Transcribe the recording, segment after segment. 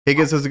Hey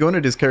guys, how's it going?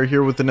 It is Kara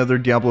here with another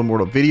Diablo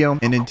Immortal video,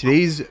 and in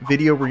today's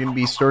video we're going to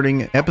be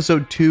starting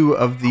episode 2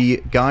 of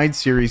the guide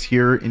series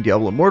here in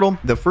Diablo Immortal.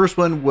 The first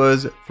one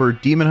was for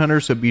Demon Hunter,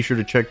 so be sure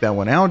to check that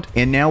one out,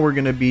 and now we're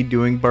going to be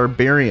doing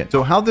Barbarian.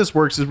 So how this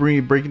works is we're going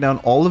to be breaking down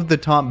all of the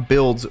top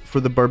builds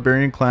for the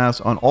Barbarian class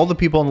on all the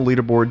people on the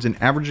leaderboards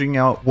and averaging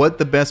out what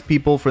the best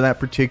people for that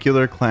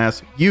particular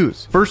class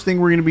use. First thing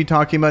we're going to be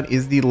talking about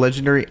is the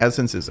legendary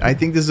essences. I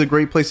think this is a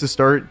great place to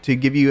start to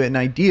give you an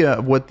idea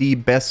of what the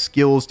best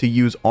skills to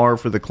use are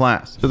for the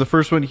class. So the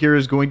first one here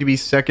is going to be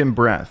Second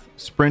Breath.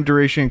 Sprint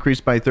duration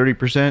increased by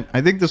 30%.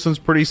 I think this one's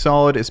pretty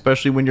solid,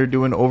 especially when you're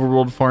doing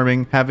overworld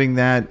farming. Having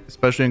that,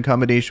 especially in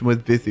combination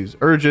with Vithu's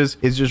urges,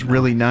 is just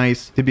really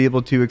nice to be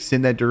able to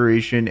extend that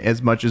duration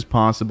as much as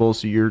possible,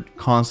 so you're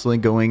constantly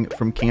going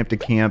from camp to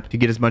camp to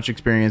get as much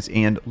experience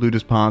and loot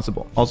as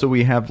possible. Also,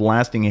 we have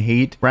Lasting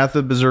Hate. Wrath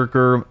of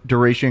Berserker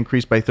duration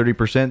increased by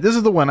 30%. This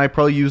is the one I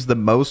probably used the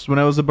most when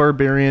I was a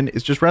Barbarian.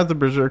 It's just Wrath of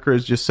Berserker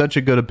is just such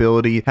a good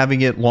ability.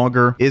 Having it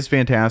longer is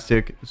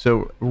fantastic.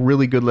 So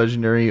really good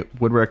legendary,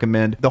 would recommend.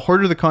 The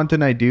harder the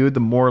content I do, the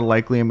more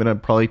likely I'm going to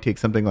probably take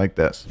something like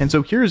this. And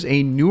so here's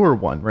a newer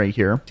one right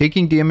here.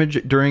 Taking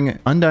damage during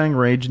Undying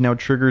Rage now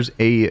triggers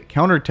a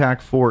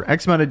counterattack for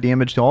X amount of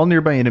damage to all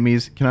nearby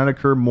enemies. Cannot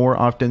occur more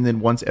often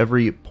than once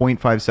every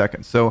 0.5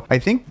 seconds. So I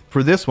think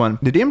for this one,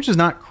 the damage is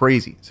not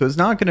crazy. So it's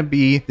not going to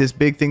be this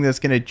big thing that's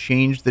going to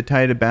change the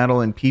tide of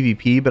battle in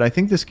PvP, but I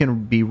think this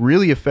can be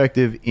really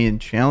effective in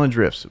challenge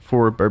rifts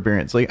for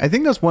Barbarians. Like, I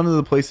think that's one of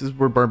the places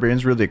where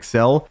Barbarians really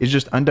excel, is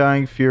just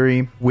Undying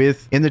Fury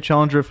in the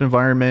challenge rift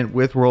environment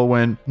with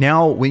Whirlwind.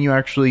 Now, when you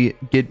actually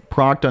get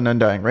procced on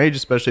Undying Rage,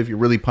 especially if you're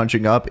really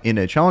punching up in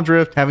a challenge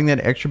rift, having that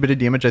extra bit of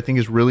damage I think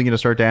is really going to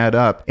start to add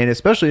up. And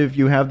especially if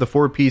you have the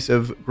 4-piece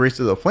of Grace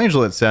of the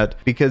Flagellant set,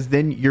 because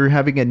then you're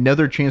having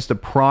another chance to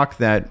proc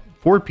that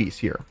 4-piece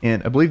here.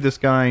 And I believe this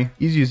guy,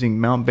 he's using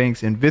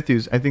Mountebanks and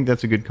Vithu's. I think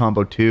that's a good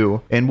combo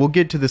too. And we'll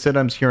get to the set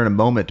items here in a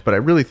moment, but I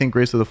really think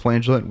Grace of the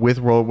Flagellant with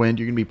Whirlwind,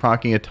 you're going to be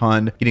proccing a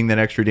ton, getting that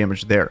extra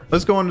damage there.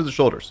 Let's go on to the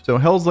shoulders. So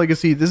Hell's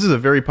Legacy, this is a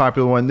very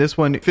popular one. This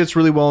one fits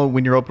really well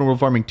when you're open world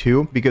farming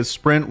too, because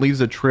Sprint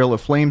leaves a trail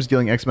of flames,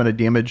 dealing X amount of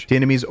damage to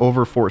enemies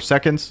over 4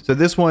 seconds. So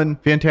this one,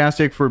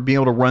 fantastic for being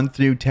able to run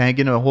through,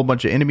 tag in a whole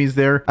bunch of enemies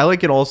there. I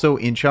like it also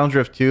in Challenge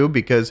Rift too,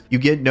 because you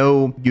get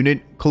no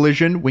unit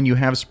collision when you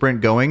have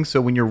Sprint going. So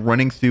when you're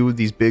running through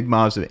these big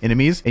mobs of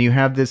enemies and you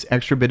have this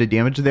extra bit of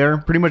damage there,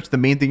 pretty much the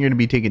main thing you're going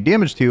to be taking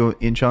damage to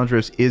in challenge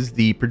rifts is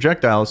the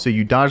projectiles. So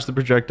you dodge the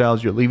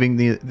projectiles, you're leaving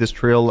this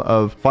trail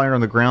of fire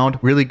on the ground.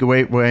 Really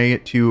great way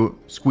to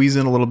squeeze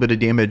in a little bit of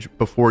damage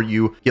before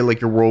you get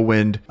like your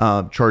whirlwind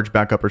charge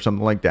back up or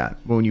something like that,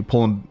 when you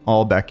pull them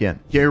all back in.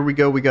 Here we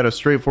go. We got a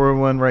straightforward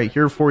one right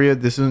here for you.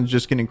 This is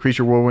just going to increase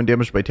your whirlwind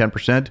damage by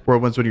 10%.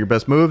 Whirlwind's one of your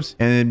best moves,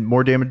 and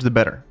more damage the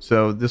better.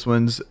 So this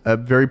one's a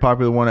very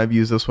popular one. I've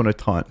used this one a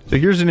ton. So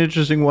here's an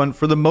interesting one.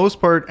 For the most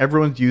part,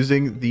 everyone's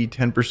using the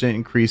 10%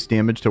 increased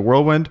damage to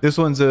Whirlwind. This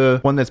one's a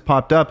one that's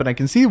popped up, and I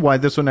can see why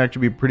this one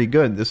actually be pretty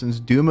good. This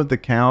one's Doom of the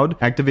Cowed.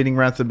 Activating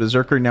Wrath of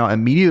Berserker now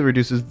immediately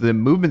reduces the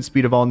movement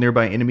speed of all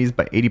nearby enemies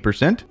by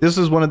 80%. This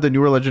is one of the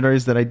newer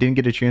legendaries that I didn't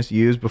get a chance to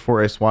use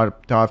before I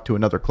swapped off to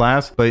another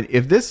class. But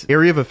if this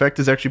area of effect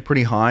is actually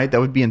pretty high, that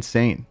would be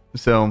insane.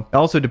 So it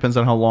also depends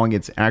on how long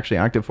it's actually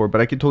active for, but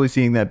I could totally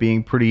see that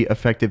being pretty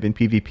effective in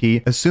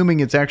PvP, assuming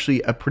it's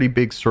actually a pretty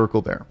big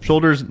circle there.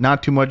 Shoulders,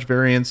 not too much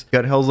variance. You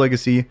got Hell's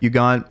Legacy, you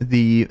got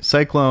the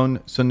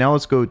Cyclone. So now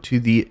let's go to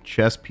the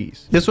chest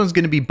piece. This one's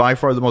going to be by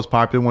far the most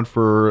popular one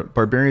for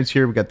Barbarians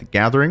here. We got the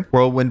Gathering.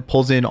 Whirlwind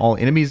pulls in all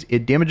enemies.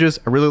 It damages.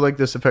 I really like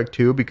this effect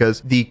too,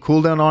 because the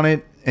cooldown on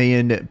it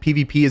in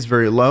PvP is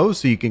very low,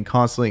 so you can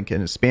constantly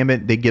kind of spam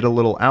it. They get a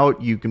little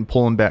out, you can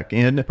pull them back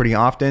in pretty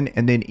often.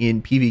 And then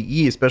in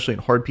PvE, especially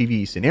in hard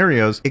PvE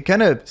scenarios, it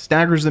kind of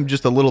staggers them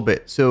just a little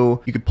bit.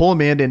 So you could pull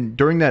them in, and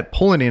during that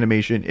pull-in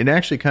animation, it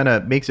actually kind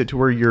of makes it to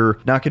where you're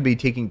not going to be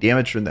taking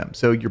damage from them.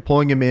 So you're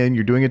pulling them in,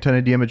 you're doing a ton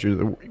of damage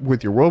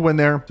with your Whirlwind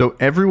there. So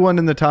everyone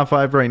in the top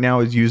 5 right now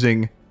is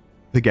using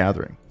the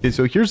Gathering. Okay,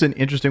 so here's an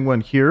interesting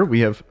one here. We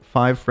have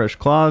 5 Fresh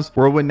Claws.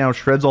 Whirlwind now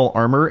shreds all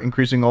armor,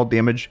 increasing all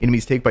damage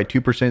enemies take by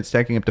 2%,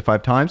 stacking up to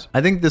 5 times. I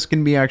think this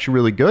can be actually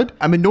really good.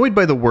 I'm annoyed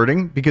by the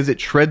wording because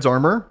it shreds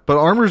armor, but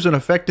armor is an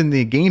effect in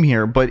the game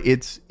here, but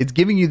it's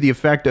giving you the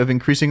effect of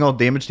increasing all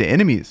damage to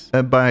enemies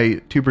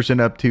by 2%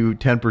 up to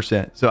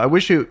 10%. So I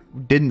wish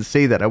it didn't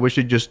say that. I wish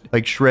it just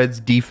like shreds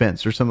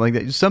defense or something like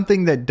that.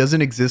 Something that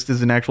doesn't exist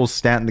as an actual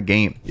stat in the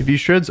game. If you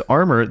shreds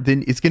armor,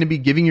 then it's going to be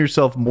giving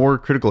yourself more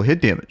critical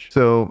hit damage.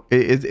 So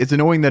it's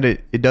annoying that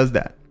it does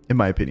that, in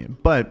my opinion,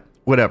 but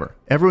whatever.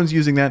 Everyone's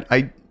using that.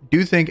 I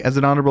do think, as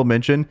an honorable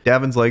mention,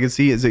 Davin's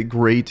Legacy is a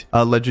great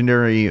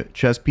legendary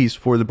chess piece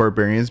for the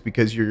Barbarians,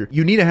 because you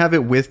need to have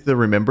it with the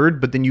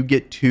Remembered, but then you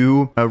get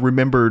 2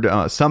 Remembered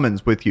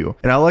summons with you.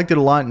 And I liked it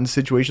a lot in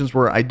situations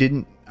where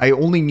I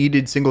only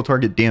needed single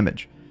target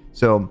damage.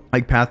 So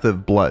like Path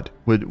of Blood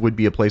would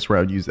be a place where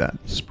I would use that.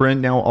 Sprint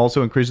now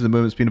also increases the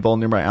movement speed of all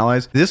nearby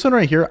allies. This one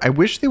right here, I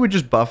wish they would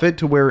just buff it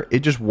to where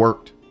it just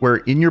worked. where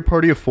in your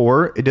party of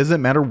 4, it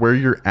doesn't matter where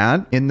you're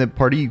at in the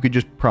party, you could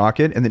just proc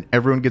it and then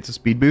everyone gets a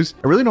speed boost.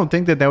 I really don't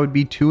think that that would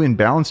be too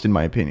imbalanced in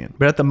my opinion.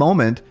 But at the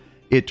moment,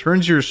 it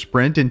turns your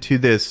sprint into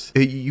this.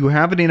 You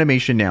have an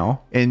animation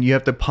now and you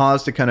have to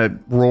pause to kind of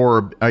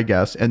roar, I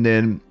guess. And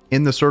then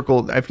in the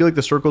circle, I feel like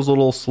the circle's a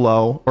little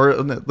slow, or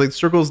like the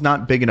circle's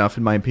not big enough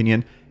in my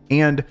opinion.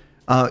 And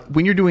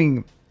when you're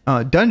doing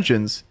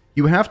dungeons,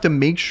 you have to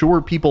make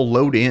sure people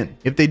load in.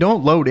 If they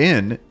don't load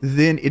in,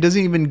 then it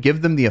doesn't even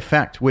give them the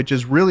effect, which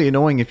is really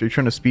annoying if you're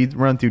trying to speed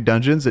run through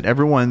dungeons and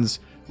everyone's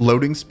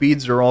loading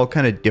speeds are all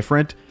kind of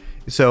different.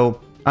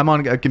 So I'm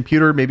on a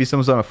computer, maybe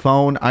someone's on a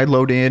phone, I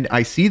load in,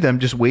 I see them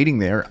just waiting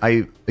there,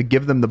 I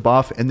give them the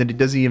buff, and then it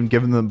doesn't even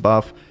give them the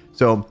buff.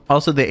 So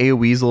also the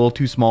AoE is a little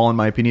too small in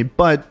my opinion,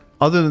 but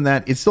other than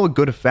that, it's still a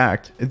good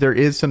effect. There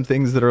is some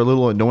things that are a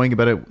little annoying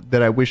about it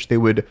that I wish they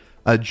would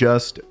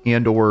adjust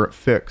and or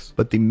fix.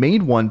 But the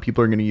main one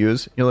people are going to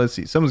use, let's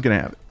see, someone's going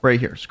to have it right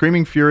here.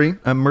 Screaming Fury,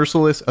 a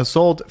merciless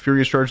assault.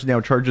 Furious charge now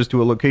charges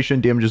to a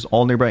location, damages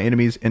all nearby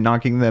enemies and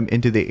knocking them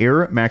into the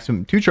air,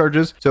 maximum 2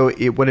 charges. So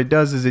what it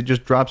does is it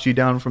just drops you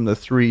down from the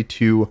 3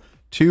 to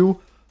 2,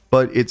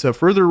 but it's a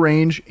further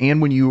range,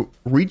 and when you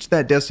reach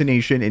that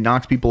destination, it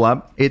knocks people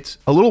up. It's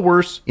a little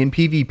worse in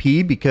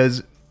PvP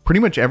because pretty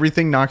much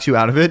everything knocks you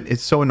out of it.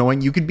 It's so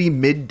annoying. You could be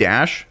mid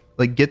dash,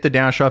 like get the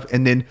dash off,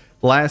 and then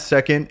last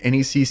second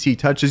any CC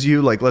touches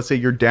you, like let's say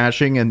you're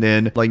dashing and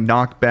then like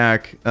knocked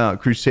back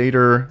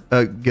Crusader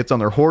gets on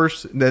their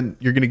horse, then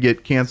you're gonna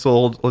get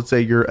canceled. Let's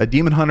say you're a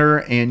demon hunter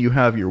and you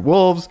have your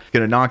wolves,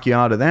 gonna knock you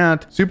out of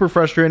that. Super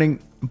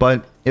frustrating,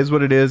 but is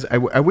what it is. I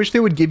wish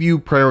they would give you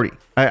priority.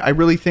 I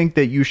really think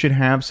that you should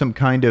have some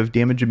kind of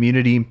damage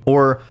immunity,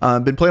 or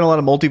been playing a lot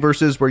of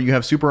multiverses where you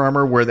have super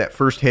armor where that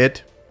first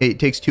hit, it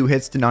takes 2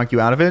 hits to knock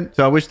you out of it.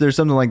 So I wish there's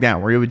something like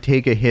that where it would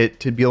take a hit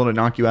to be able to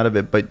knock you out of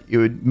it, but it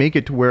would make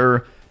it to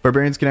where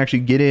barbarians can actually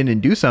get in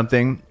and do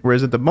something,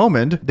 whereas at the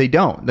moment they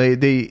don't.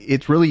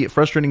 It's really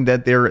frustrating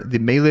that they're the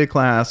melee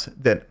class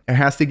that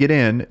has to get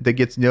in, that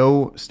gets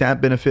no stat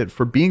benefit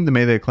for being the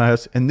melee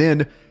class, and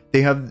then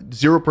they have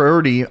 0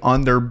 priority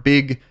on their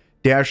big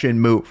dash in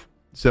move.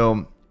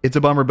 So it's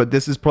a bummer, but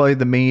this is probably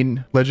the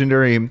main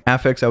legendary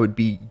affix I would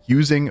be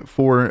using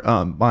for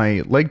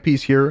my leg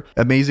piece here.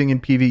 Amazing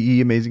in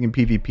PvE, amazing in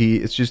PvP.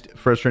 It's just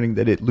frustrating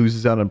that it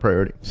loses out on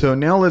priority. So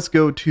now let's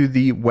go to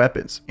the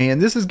weapons.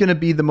 And this is going to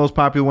be the most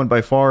popular one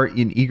by far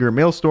in Eager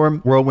Maelstrom.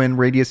 Whirlwind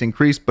radius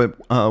increase, but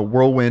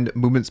whirlwind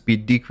movement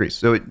speed decrease.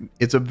 So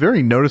it's a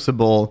very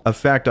noticeable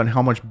effect on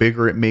how much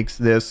bigger it makes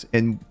this.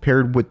 And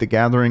paired with the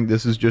Gathering,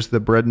 this is just the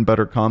bread and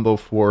butter combo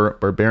for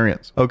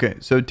barbarians. Okay,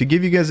 so to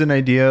give you guys an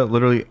idea,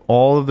 literally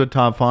all of the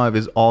top 5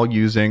 is all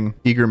using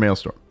Eager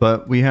Maelstrom,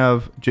 but we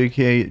have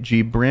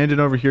JKG Brandon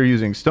over here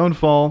using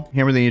Stonefall.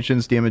 Hammer the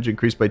Ancients, damage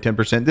increased by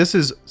 10%. This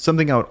is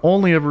something I would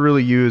only ever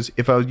really use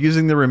if I was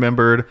using the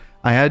Remembered.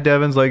 I had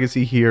Devin's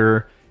Legacy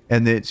here,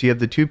 and so you have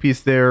the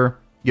 2-piece there,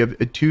 you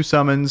have 2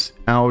 summons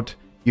out,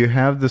 you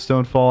have the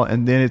Stonefall,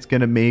 and then it's going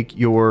to make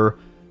your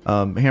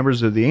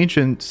Hammers of the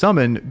Ancient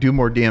summon do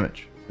more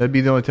damage. That'd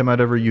be the only time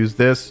I'd ever use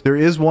this. There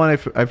is one,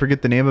 I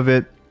forget the name of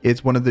it.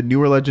 It's one of the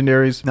newer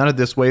legendaries, not of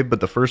this wave, but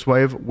the first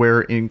wave,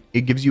 where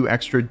it gives you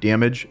extra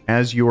damage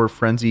as your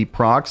frenzy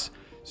procs.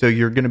 So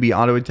you're going to be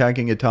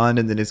auto-attacking a ton,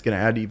 and then it's going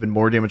to add even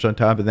more damage on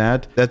top of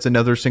that. That's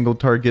another single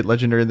target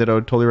legendary that I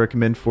would totally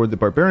recommend for the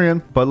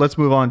Barbarian. But let's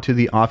move on to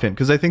the offhand,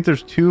 because I think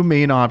there's 2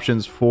 main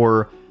options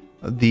for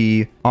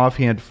the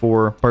offhand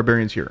for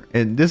barbarians here,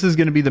 and this is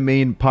going to be the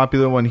main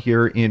popular one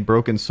here in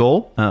Broken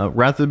Soul.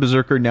 Wrath of the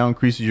Berserker now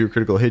increases your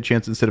critical hit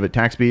chance instead of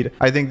attack speed.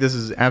 I think this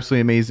is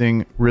absolutely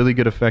amazing. Really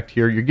good effect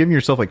here. You're giving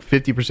yourself like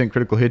 50%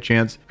 critical hit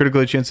chance. Critical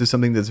hit chance is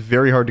something that's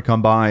very hard to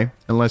come by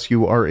unless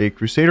you are a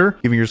Crusader,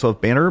 giving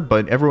yourself banner,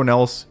 but everyone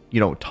else,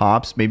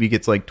 tops maybe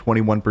gets like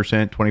 21%,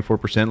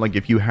 24%, like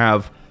if you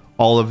have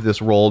all of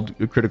this rolled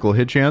critical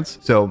hit chance.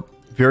 So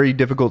very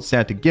difficult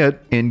stat to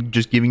get, and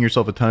just giving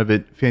yourself a ton of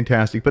it,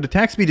 fantastic. But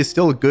attack speed is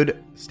still a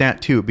good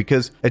stat too,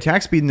 because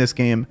attack speed in this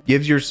game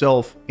gives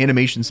yourself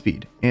animation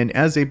speed, and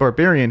as a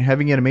barbarian,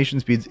 having animation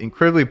speed is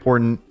incredibly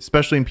important,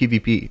 especially in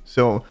PvP.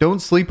 So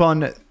don't sleep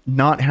on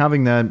not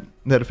having that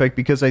effect,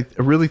 because I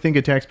really think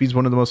attack speed is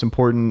one of the most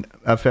important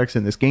effects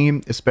in this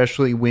game,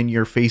 especially when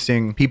you're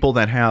facing people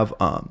that have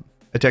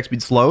attack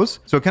speed slows.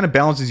 So it kind of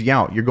balances you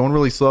out. You're going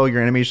really slow,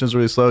 your animation is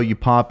really slow, you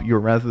pop your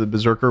Wrath of the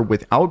Berserker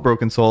without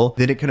Broken Soul,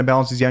 then it kind of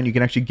balances you out and you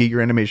can actually get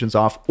your animations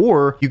off,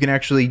 or you can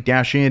actually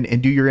dash in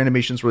and do your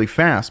animations really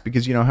fast,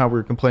 because you know how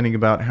we're complaining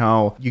about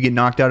how you get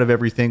knocked out of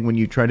everything when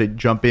you try to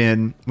jump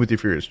in with your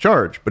Furious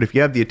Charge. But if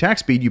you have the attack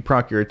speed, you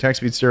proc your attack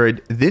speed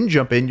steroid, then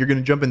jump in, you're going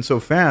to jump in so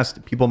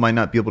fast, people might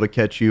not be able to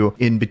catch you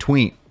in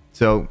between.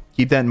 So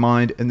keep that in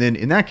mind. And then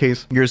in that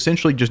case, you're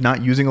essentially just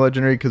not using a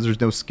legendary because there's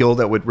no skill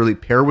that would really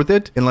pair with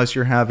it unless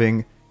you're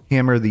having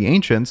Hammer the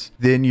Ancients.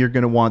 Then you're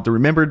going to want the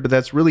Remembered, but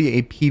that's really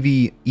a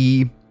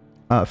PvE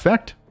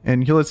effect.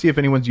 And here, let's see if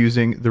anyone's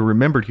using the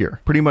Remembered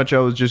here. Pretty much I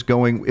was just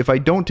going, if I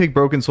don't take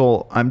Broken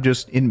Soul, I'm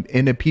just in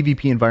a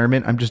PvP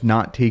environment, I'm just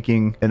not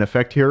taking an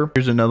effect here.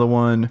 Here's another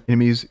one.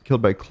 Enemies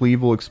killed by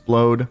Cleave will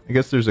explode. I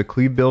guess there's a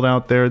Cleave build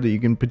out there that you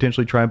can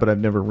potentially try, but I've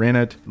never ran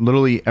it.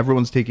 Literally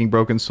everyone's taking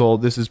Broken Soul.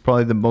 This is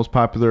probably the most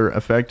popular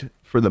effect.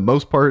 For the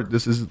most part,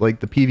 this is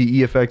like the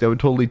PvE effect I would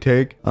totally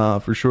take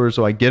for sure.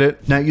 So I get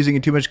it. Not using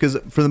it too much because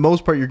for the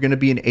most part, you're going to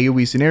be in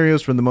AoE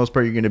scenarios. For the most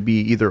part, you're going to be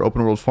either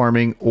open world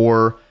farming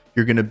or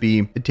you're going to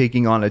be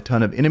taking on a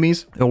ton of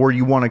enemies, or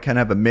you want to kind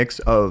of have a mix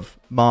of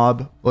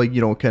mob, like,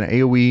 you know, kind of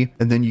AoE,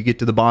 and then you get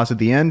to the boss at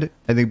the end.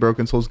 I think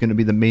Broken Soul is going to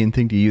be the main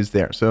thing to use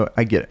there. So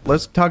I get it.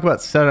 Let's talk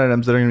about set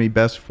items that are going to be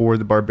best for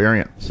the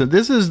Barbarian. So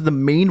this is the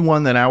main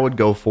one that I would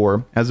go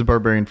for as a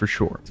Barbarian for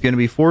sure. It's going to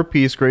be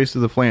 4-piece Grace of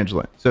the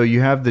Flagellant. So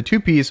you have the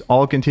 2-piece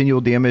all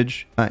continual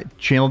damage,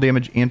 channel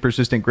damage, and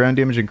persistent ground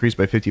damage increased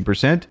by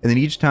 50%. And then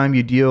each time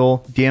you deal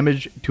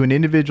damage to an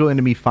individual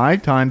enemy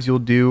 5 times, you'll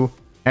do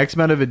X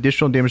amount of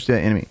additional damage to that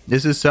enemy.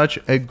 This is such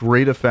a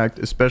great effect,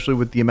 especially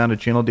with the amount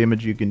of channel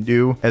damage you can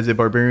do. As a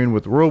Barbarian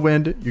with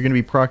Whirlwind, you're going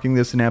to be proccing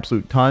this an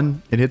absolute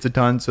ton. It hits a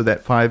ton, so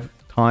that 5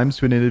 times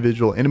to an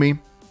individual enemy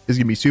is going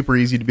to be super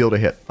easy to be able to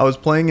hit. I was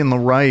playing in the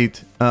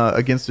right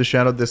against the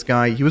Shadow. This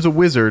guy, he was a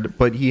wizard,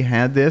 but he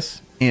had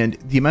this, and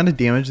the amount of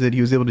damage that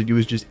he was able to do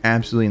is just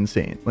absolutely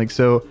insane. Like,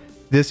 so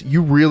this,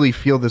 you really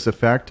feel this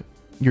effect.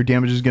 Your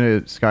damage is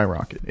going to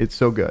skyrocket. It's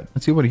so good.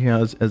 Let's see what he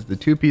has as the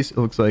 2-piece. It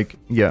looks like,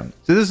 yeah.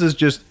 So this is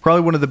just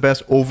probably one of the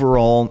best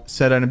overall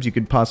set items you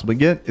could possibly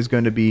get. Is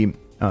going to be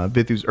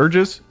Vithu's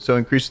Urges. So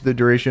increases the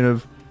duration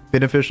of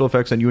beneficial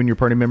effects on you and your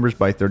party members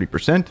by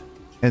 30%.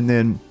 And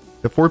then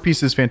the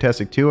 4-piece is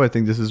fantastic too. I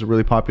think this is a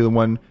really popular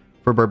one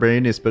for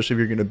Barbarian, especially if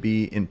you're going to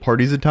be in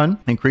parties a ton.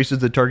 Increases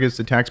the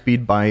target's attack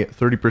speed by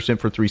 30%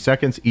 for 3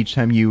 seconds each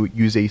time you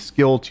use a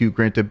skill to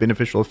grant a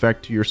beneficial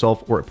effect to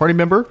yourself or a party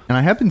member. And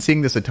I have been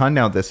seeing this a ton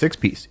now, the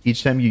 6-piece.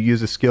 Each time you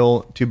use a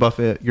skill to buff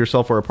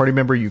yourself or a party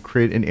member, you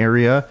create an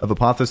area of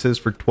apotheosis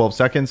for 12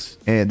 seconds,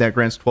 and that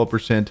grants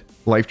 12%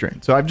 life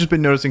drain. So I've just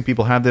been noticing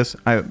people have this.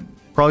 I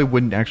probably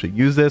wouldn't actually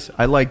use this.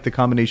 I like the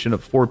combination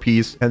of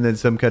 4-piece and then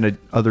some kind of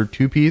other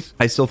 2-piece.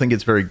 I still think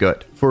it's very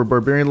good. For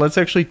Barbarian, let's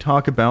actually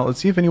talk about, let's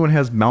see if anyone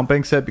has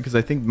Mountbank set, because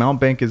I think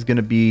Mountbank is going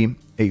to be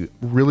a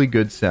really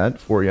good set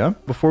for you.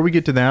 Before we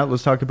get to that,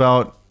 let's talk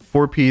about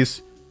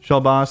 4-piece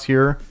Shell Boss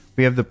here.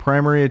 We have the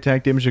primary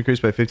attack damage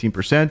increased by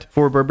 15%.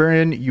 For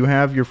Barbarian, you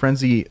have your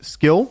Frenzy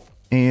skill.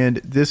 And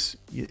this,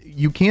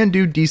 you can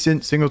do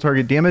decent single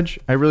target damage.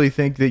 I really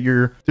think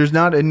that there's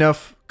not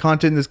enough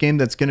content in this game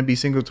that's going to be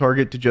single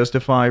target to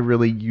justify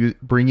really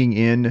bringing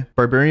in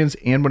Barbarians.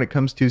 And when it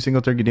comes to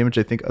single target damage,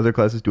 I think other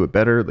classes do it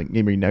better, like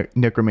maybe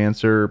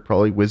Necromancer,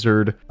 probably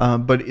Wizard.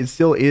 But it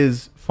still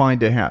is fine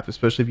to have,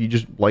 especially if you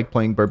just like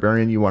playing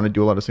Barbarian, you want to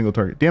do a lot of single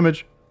target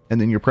damage. And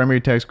then your primary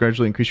attacks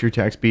gradually increase your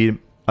attack speed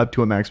up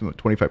to a maximum of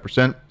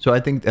 25%. So I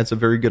think that's a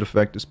very good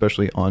effect,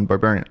 especially on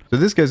Barbarian. So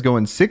this guy's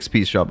going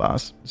 6-piece Shell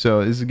Boss.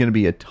 So this is going to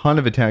be a ton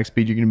of attack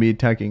speed. You're going to be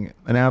attacking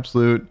an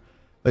absolute,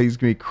 like, it's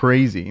going to be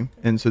crazy.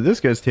 And so this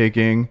guy's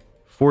taking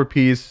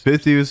 4-piece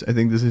Vithus. I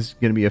think this is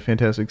going to be a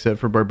fantastic set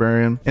for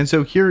Barbarian. And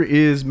so here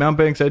is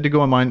Mountbanks. I had to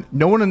go on mine.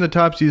 No one in the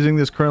top's using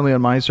this currently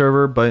on my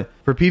server, but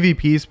for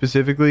PvP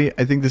specifically,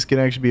 I think this can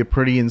actually be a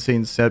pretty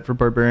insane set for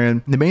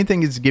Barbarian. The main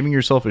thing is giving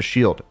yourself a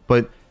shield,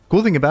 but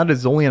cool thing about it is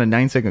it's only on a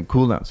 9-second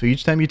cooldown. So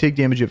each time you take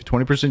damage, you have a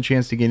 20%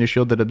 chance to gain a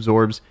shield that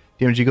absorbs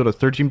damage equal to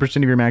 13%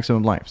 of your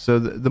maximum life. So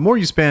the more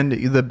you spend,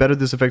 the better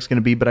this effect's going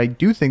to be. But I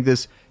do think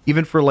this,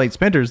 even for light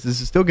spenders,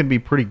 this is still going to be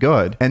pretty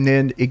good. And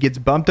then it gets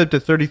bumped up to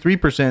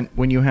 33%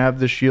 when you have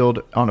the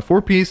shield on a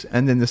 4-piece.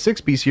 And then the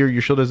 6-piece here,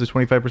 your shield has a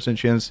 25%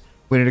 chance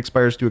when it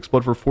expires to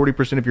explode for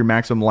 40% of your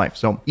maximum life.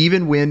 So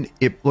even when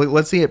it,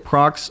 let's say it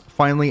procs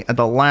finally at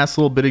the last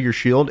little bit of your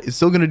shield, it's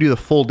still going to do the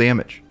full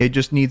damage. It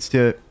just needs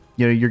to,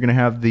 you know, you're going to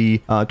have the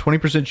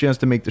 20% chance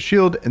to make the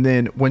shield. And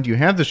then when you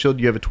have the shield,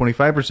 you have a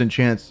 25%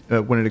 chance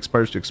when it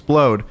expires to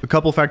explode. A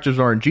couple factors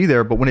of RNG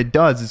there, but when it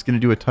does, it's going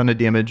to do a ton of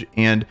damage.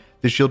 And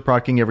the shield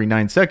proccing every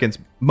 9 seconds.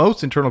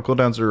 Most internal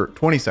cooldowns are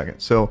 20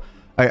 seconds. So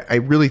I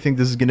really think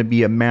this is going to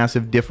be a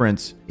massive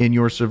difference in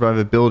your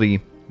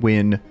survivability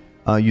when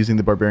using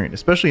the Barbarian,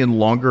 especially in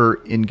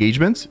longer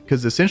engagements,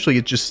 because essentially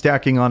it's just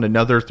stacking on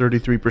another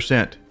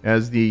 33%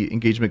 as the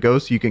engagement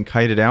goes. So you can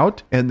kite it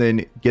out and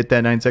then get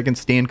that 9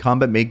 seconds, stay in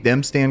combat, make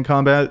them stay in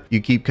combat. You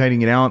keep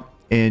kiting it out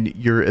and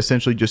you're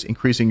essentially just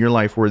increasing your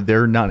life where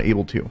they're not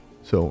able to.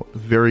 So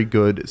very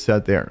good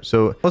set there.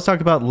 So let's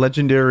talk about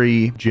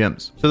legendary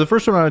gems. So the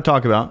first one I want to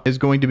talk about is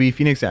going to be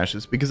Phoenix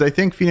Ashes, because I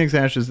think Phoenix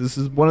Ashes, this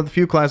is one of the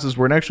few classes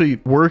where it actually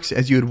works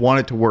as you would want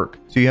it to work.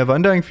 So you have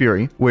Undying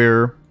Fury,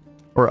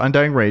 or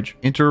Undying Rage.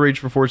 Enter a rage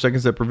for 4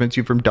 seconds that prevents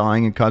you from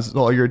dying and causes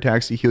all your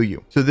attacks to heal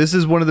you. So this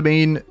is one of the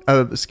main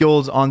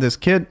skills on this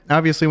kit,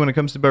 obviously when it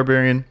comes to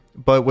Barbarian.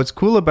 But what's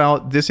cool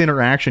about this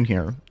interaction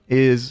here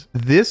is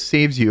this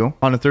saves you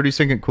on a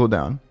 30-second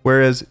cooldown,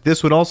 whereas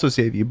this would also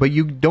save you, but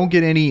you don't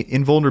get any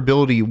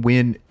invulnerability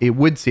when it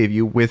would save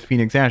you with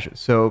Phoenix Ashes.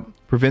 So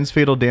prevents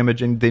fatal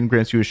damage, and then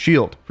grants you a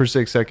shield for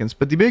 6 seconds.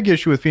 But the big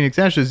issue with Phoenix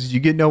Ashes is you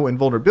get no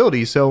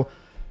invulnerability. So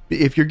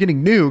if you're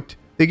getting nuked,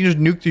 they can just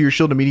nuke through your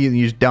shield immediately and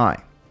you just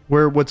die.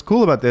 Where what's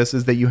cool about this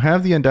is that you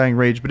have the Undying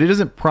Rage, but it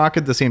doesn't proc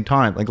at the same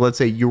time. Like, let's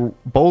say you're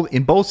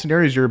in both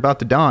scenarios, you're about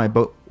to die,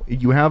 but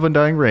you have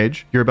Undying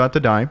Rage, you're about to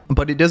die,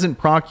 but it doesn't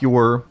proc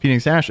your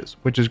Phoenix Ashes,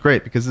 which is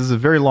great because this is a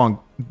very long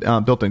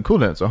built-in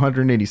cooldown. It's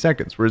 180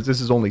 seconds, whereas this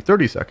is only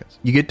 30 seconds.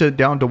 You get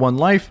down to 1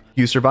 life,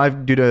 you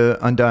survive due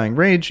to Undying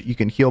Rage, you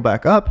can heal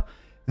back up.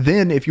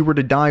 Then if you were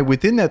to die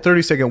within that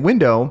 30-second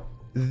window,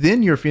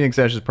 then your Phoenix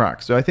Ashes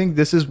proc. So I think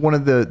this is one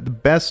of the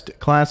best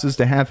classes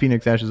to have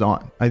Phoenix Ashes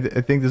on. I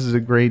think this is a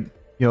great,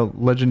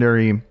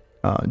 legendary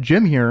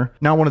gem here.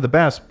 Not one of the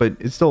best, but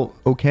it's still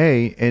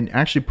okay and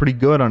actually pretty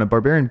good on a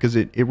Barbarian because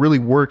it really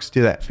works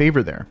to that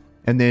favor there.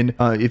 And then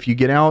if you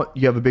get out,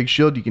 you have a big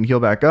shield, you can heal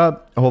back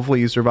up.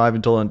 Hopefully you survive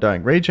until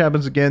Undying Rage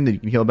happens again, then you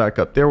can heal back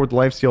up there with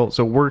lifesteal.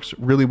 So it works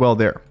really well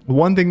there.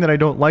 One thing that I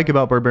don't like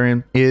about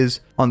Barbarian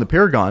is on the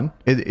Paragon,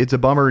 it's a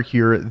bummer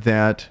here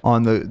that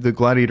on the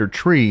Gladiator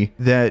tree,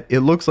 that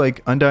it looks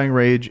like Undying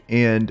Rage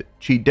and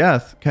Cheat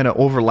Death kind of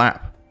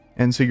overlap.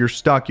 And so you're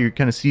stuck, you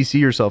kind of CC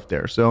yourself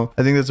there. So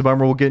I think that's a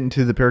bummer. We'll get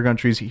into the Paragon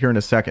trees here in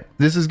a second.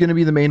 This is going to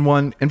be the main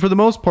one. And for the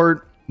most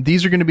part,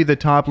 these are going to be the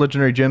top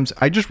legendary gems.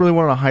 I just really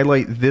want to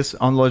highlight this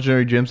on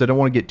legendary gems. I don't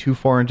want to get too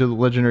far into the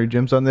legendary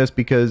gems on this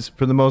because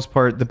for the most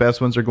part, the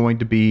best ones are going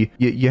to be,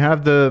 you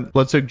have the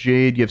Bloodsoaked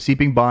Jade, you have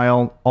Seeping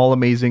Bile, all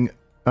amazing.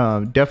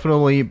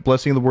 Definitely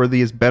Blessing of the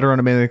Worthy is better on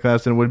a melee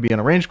class than it would be on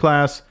a range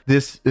class.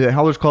 This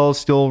Howler's Call is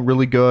still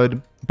really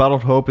good.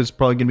 Bottled Hope is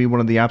probably going to be one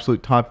of the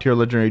absolute top tier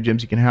legendary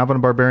gems you can have on a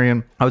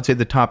Barbarian. I would say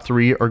the top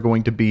 3 are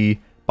going to be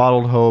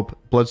Bottled Hope,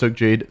 Bloodsoaked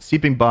Jade,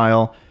 Seeping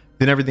Bile.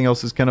 Then everything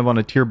else is kind of on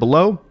a tier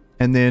below.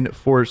 And then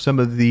for some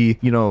of the,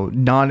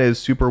 not as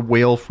super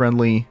whale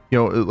friendly,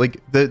 like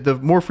the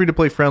more free to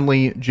play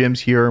friendly gems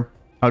here,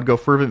 I would go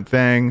Fervent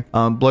Fang.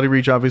 Bloody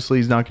Reach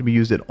obviously is not going to be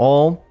used at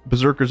all.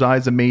 Berserker's Eye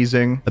is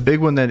amazing. A big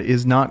one that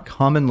is not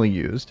commonly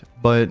used,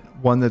 but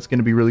one that's going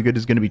to be really good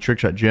is going to be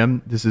Trickshot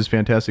Gem. This is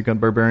fantastic on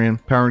Barbarian.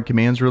 Power and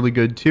Command's really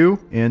good too.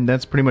 And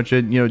that's pretty much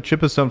it.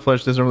 Chip of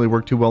Sunflesh doesn't really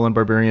work too well on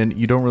Barbarian.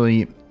 You don't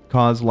really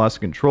cause loss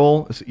of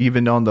control,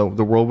 even on the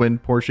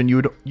whirlwind portion.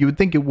 You would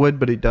think it would,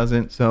 but it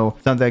doesn't, so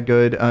it's not that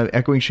good.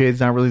 Echoing Shade's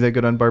not really that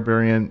good on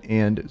Barbarian,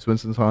 and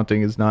Swinson's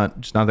Haunting is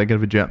just not that good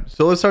of a gem.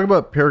 So let's talk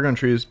about Paragon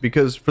trees,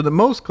 because for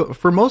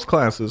most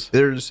classes,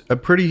 there's a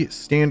pretty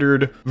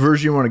standard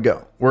version you want to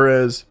go.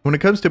 Whereas when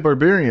it comes to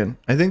Barbarian,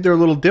 I think they're a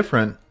little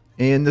different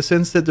in the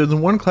sense that there's the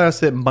one class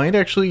that might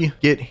actually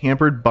get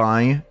hampered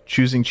by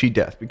choosing Cheat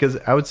Death, because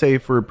I would say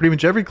for pretty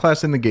much every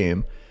class in the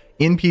game,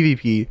 in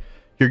PvP,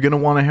 you're going to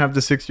want to have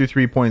the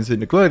 63 points in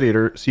the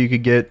Gladiator so you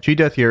could get Cheat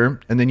Death here,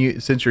 and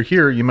then since you're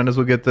here, you might as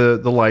well get the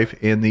life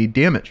and the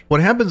damage. What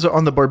happens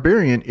on the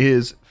Barbarian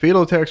is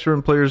fatal attacks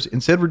from players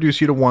instead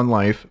reduce you to 1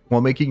 life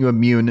while making you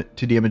immune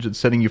to damage and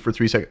stunning you for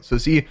 3 seconds. So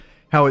see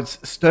how it's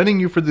stunning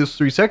you for those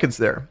 3 seconds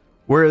there.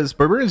 Whereas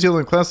Barbarian's the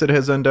only class that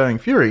has Undying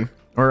Fury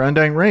or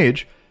Undying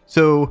Rage,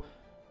 so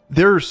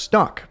they're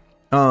stuck.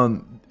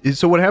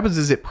 So what happens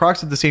is it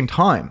procs at the same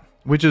time,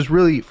 which is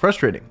really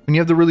frustrating. And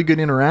you have the really good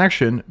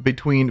interaction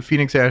between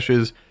Phoenix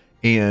Ashes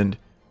and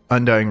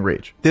Undying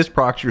Rage. This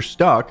procs, you're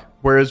stuck,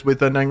 whereas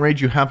with Undying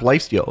Rage, you have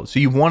lifesteal. So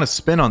you want to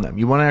spin on them.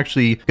 You want to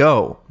actually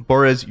go.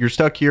 Whereas you're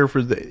stuck here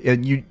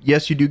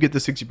yes, you do get the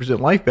 60%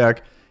 life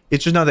back.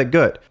 It's just not that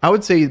good. I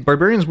would say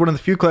Barbarian is one of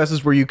the few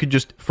classes where you could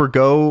just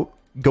forgo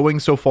going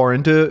so far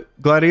into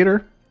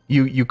Gladiator.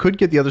 You could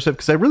get the other stuff,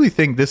 because I really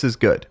think this is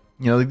good.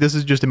 This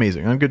is just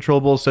amazing.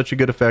 Uncontrollable is such a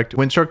good effect.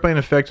 When struck by an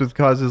effect with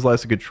causes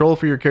less control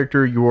for your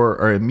character, you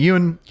are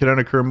immune. Cannot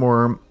occur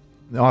more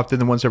often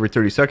than once every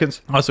 30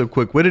 seconds. Also,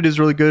 Quick-Witted is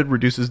really good.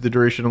 Reduces the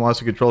duration and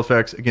loss of control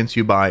effects against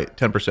you by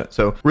 10%.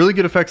 So really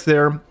good effects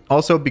there.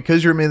 Also,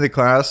 because you're in the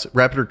class,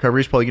 Rapid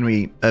Recovery is probably going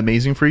to be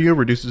amazing for you.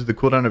 Reduces the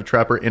cooldown of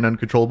Trapper and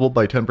Uncontrollable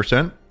by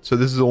 10%. So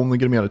this is only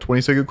going to be on a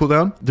 20-second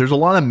cooldown. There's a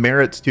lot of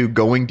merits to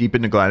going deep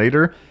into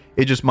Gladiator.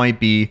 It just might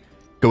be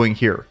going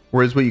here.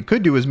 Whereas what you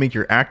could do is make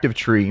your active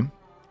tree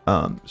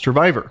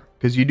Survivor,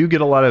 because you do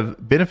get a lot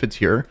of benefits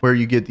here, where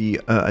you get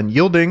the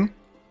Unyielding,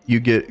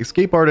 you get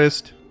Escape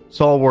Artist,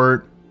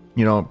 Stalwart,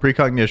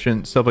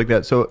 Precognition, stuff like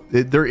that. So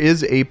there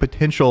is a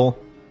potential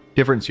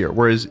difference here,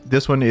 whereas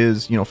this one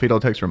is, fatal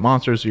attacks from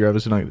monsters, so you're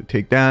obviously not going to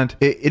take that.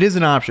 It is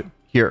an option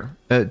here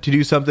to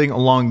do something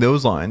along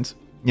those lines,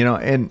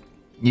 and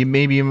you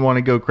maybe even want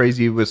to go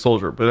crazy with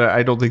Soldier, but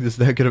I don't think this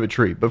is that good of a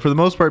tree. But for the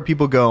most part,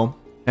 people go,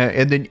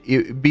 and then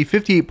it'd be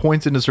 58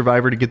 points into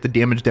Survivor to get the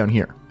damage down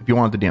here, if you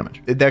want the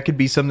damage. That could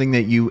be something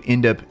that you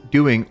end up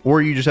doing,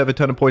 or you just have a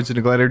ton of points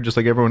into Gladiator, just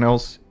like everyone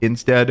else.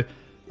 Instead,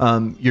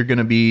 you're going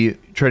to be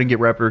trying to get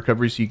Rapid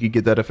Recovery so you could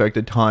get that effect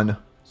a ton.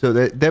 So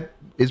that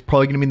is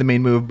probably going to be the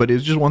main move, but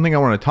it's just one thing I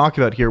want to talk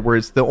about here, where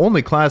it's the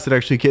only class that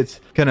actually gets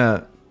kind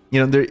of,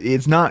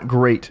 it's not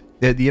great.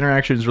 The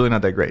interaction is really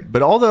not that great.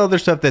 But all the other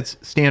stuff that's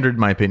standard, in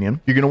my opinion,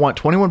 you're going to want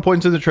 21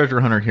 points in the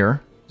Treasure Hunter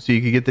here, so you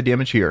could get the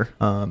damage here,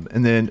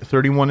 and then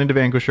 31 into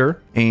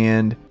Vanquisher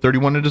and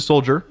 31 into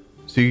Soldier.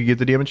 so you get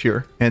the damage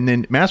here. And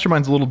then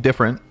Mastermind's a little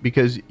different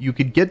because you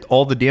could get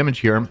all the damage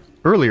here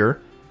earlier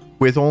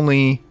with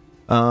only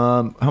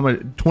how much?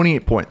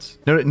 28 points.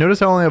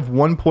 Notice I only have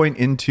 1 point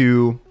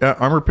into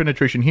armor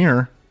penetration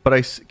here, but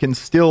I can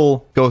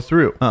still go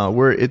through.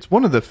 Where it's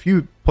one of the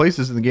few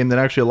places in the game that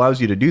actually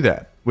allows you to do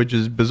that, which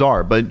is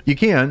bizarre, but you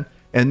can.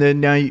 And then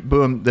now,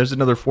 boom, there's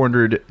another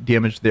 400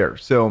 damage there.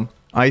 So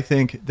I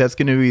think that's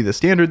going to be the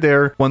standard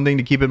there. One thing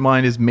to keep in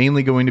mind is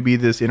mainly going to be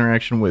this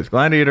interaction with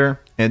Gladiator,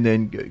 and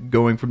then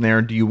going from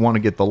there, do you want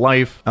to get the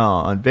life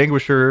on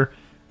Vanquisher?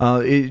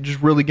 It's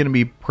just really going to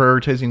be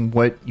prioritizing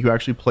what you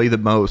actually play the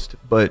most,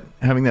 but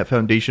having that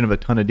foundation of a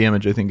ton of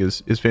damage, I think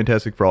is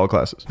fantastic for all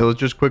classes. So let's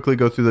just quickly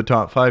go through the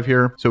top 5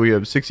 here. So we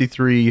have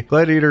 63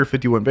 Gladiator,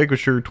 51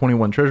 Vanquisher,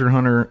 21 Treasure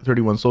Hunter,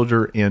 31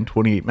 Soldier, and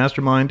 28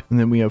 Mastermind. And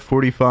then we have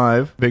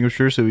 45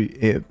 Vanquisher,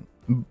 so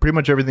pretty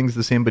much everything's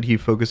the same, but he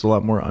focused a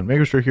lot more on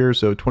Vanquisher here.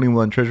 So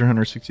 21 Treasure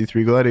Hunter,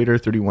 63 Gladiator,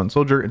 31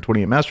 Soldier, and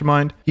 28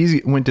 Mastermind.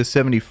 He went to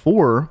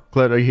 74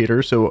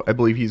 Gladiator, so I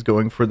believe he's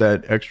going for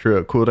that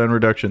extra cooldown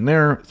reduction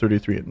there.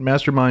 33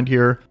 Mastermind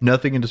here.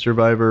 Nothing into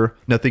Survivor,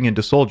 nothing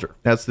into Soldier.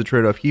 That's the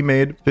trade-off he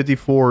made.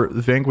 54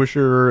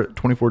 Vanquisher,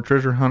 24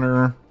 Treasure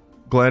Hunter,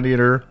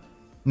 Gladiator.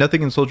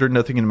 Nothing in Soldier,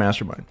 nothing in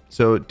Mastermind.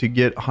 So to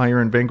get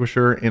higher in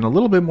Vanquisher and a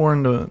little bit more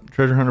into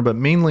Treasure Hunter, but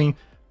mainly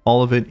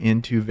all of it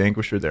into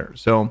Vanquisher there.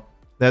 So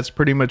that's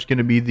pretty much going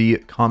to be the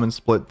common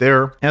split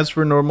there. As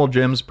for normal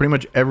gems, pretty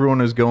much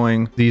everyone is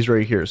going these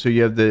right here. So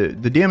you have the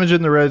damage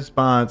in the red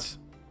spots,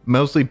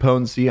 mostly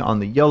potency on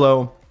the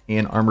yellow,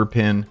 and armor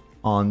pin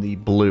on the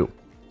blue.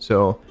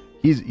 So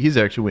he's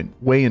actually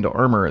went way into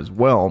armor as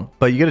well,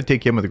 but you got to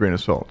take him with a grain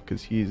of salt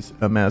because he's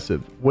a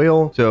massive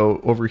whale. So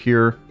over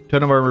here,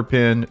 ton of armor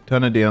pin,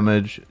 ton of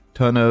damage,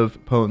 ton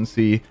of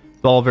potency.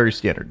 It's all very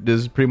standard. This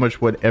is pretty much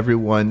what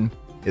everyone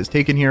is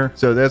taken here.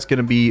 So that's going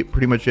to be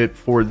pretty much it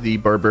for the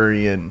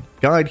Barbarian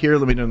guide here.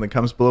 Let me know in the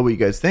comments below what you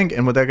guys think.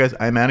 And with that, guys,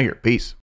 I'm out of here. Peace.